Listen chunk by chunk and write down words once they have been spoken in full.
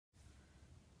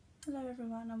Hello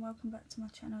everyone and welcome back to my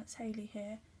channel, it's Hayley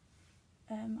here.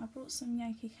 I brought some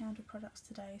Yankee candle products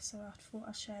today, so I thought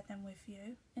I'd share them with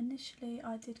you. Initially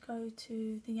I did go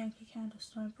to the Yankee candle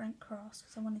store in Brent Cross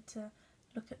because I wanted to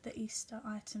look at the Easter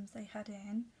items they had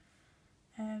in.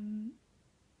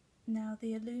 Now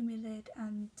the Illumilid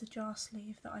and the jar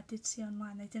sleeve that I did see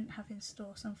online they didn't have in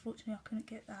store, so unfortunately I couldn't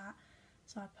get that,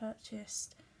 so I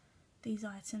purchased these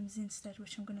items instead,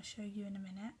 which I'm going to show you in a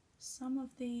minute. Some of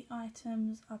the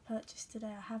items I purchased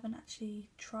today I haven't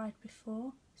actually tried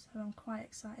before, so I'm quite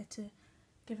excited to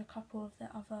give a couple of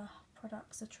the other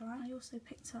products a try. I also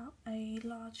picked up a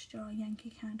large jar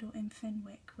Yankee candle in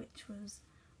Fenwick, which was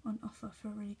on offer for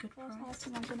a really good price. The first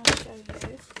item I'm going to show you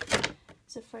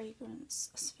is a fragrance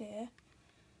sphere.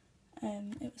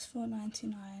 It was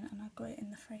 $4.99 and I got it in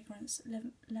the fragrance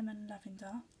Lemon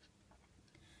Lavender.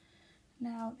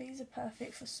 Now these are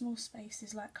perfect for small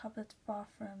spaces like cupboards,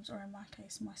 bathrooms, or in my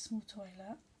case my small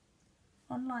toilet.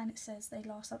 Online it says they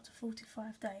last up to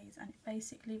 45 days and it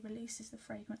basically releases the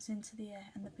fragrance into the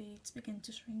air and the beads begin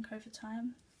to shrink over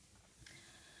time.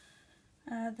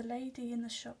 The lady in the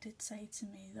shop did say to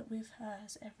me that with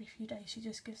hers every few days she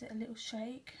just gives it a little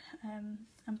shake, and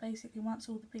basically once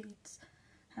all the beads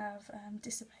have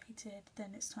dissipated,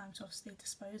 then it's time to obviously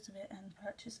dispose of it and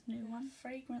purchase a new one.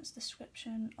 Fragrance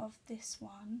description of this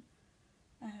one,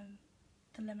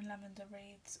 the Lemon Lavender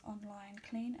reads online: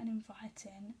 clean and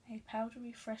inviting, a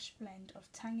powdery fresh blend of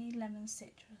tangy lemon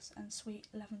citrus and sweet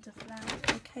lavender flowers.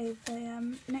 Okay,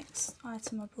 the next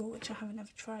item I brought, which I haven't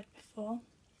ever tried before,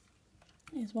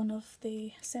 is one of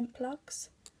the scent plugs.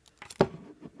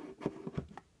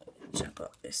 I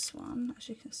got this one. As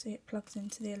you can see, it plugs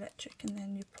into the electric and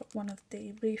then you put one of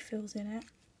the refills in it,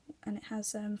 and it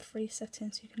has 3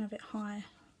 settings. You can have it high,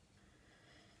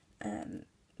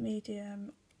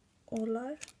 medium or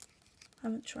low. I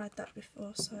haven't tried that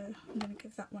before, so I'm going to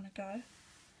give that one a go.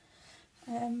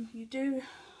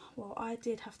 I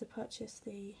did have to purchase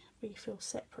the refill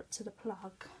separate to the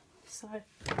plug, so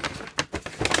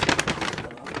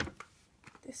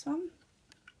this one.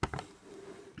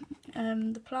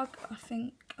 The plug I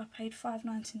think I paid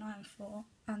 $5.99 for,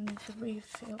 and the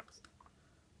refills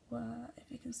were, if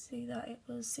you can see that, it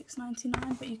was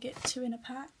 $6.99, but you get 2 in a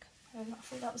pack. I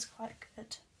thought that was quite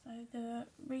good. So the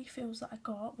refills that I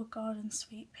got were Garden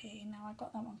Sweet Pea. Now I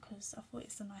got that one because I thought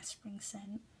it's a nice spring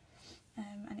scent,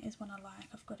 and it is one I like.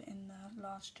 I've got it in the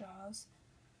large jars.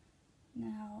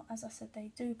 Now, as I said,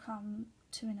 they do come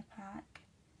 2 in a pack,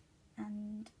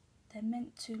 and they're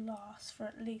meant to last for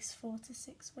at least 4 to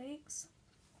 6 weeks.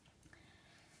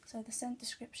 So the scent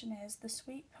description is: the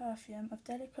sweet perfume of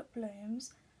delicate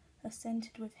blooms are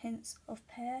scented with hints of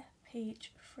pear,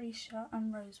 peach, freesia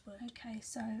and rosewood. Okay,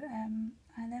 so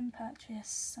I then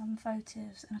purchased some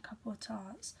votives and a couple of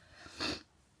tarts,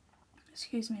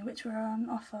 which were on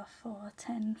offer for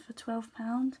 10 for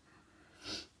 £12.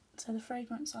 So the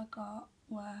fragrance I got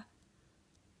were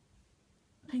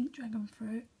pink dragon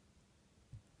fruit,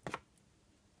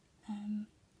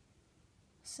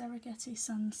 Serengeti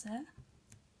sunset,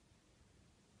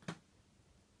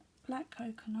 black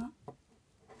coconut,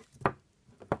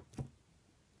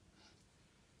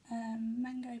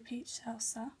 mango peach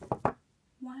salsa,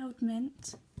 wild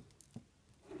mint.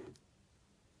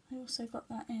 I also got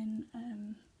that in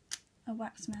a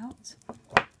wax melt.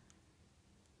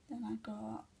 Then I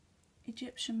got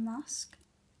Egyptian musk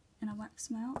in a wax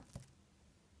melt,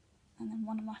 and then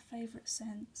one of my favourite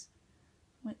scents,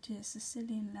 which is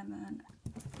Sicilian lemon,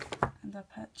 and I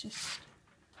purchased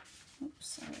 3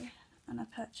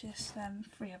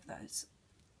 of those.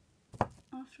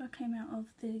 After I came out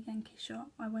of the Yankee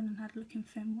shop, I went and had a look in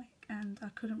Fenwick, and I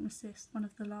couldn't resist one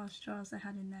of the large jars they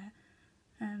had in there.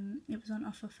 It was on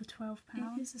offer for £12.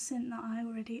 It is a scent that I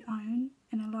already own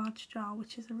in a large jar,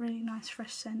 which is a really nice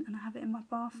fresh scent, and I have it in my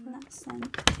bathroom. That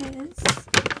scent is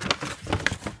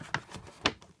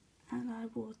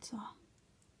aloe water.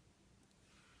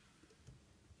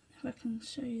 If I can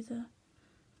show you the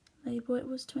label, it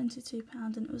was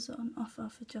 £22 and it was on offer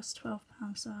for just £12,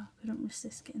 so I couldn't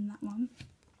resist getting that one.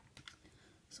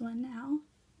 So I now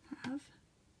have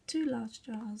 2 large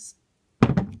jars.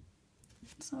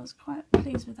 So I was quite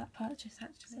pleased with that purchase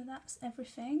actually. So that's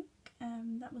everything.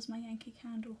 That was my Yankee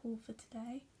candle haul for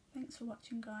today. Thanks for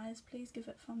watching, guys. Please give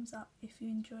it a thumbs up if you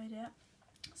enjoyed it.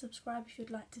 Subscribe if you'd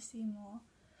like to see more.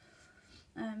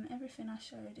 Everything I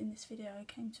showed in this video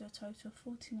came to a total of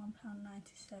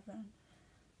 £41.97. I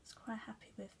was quite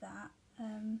happy with that.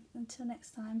 Until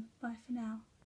next time, bye for now.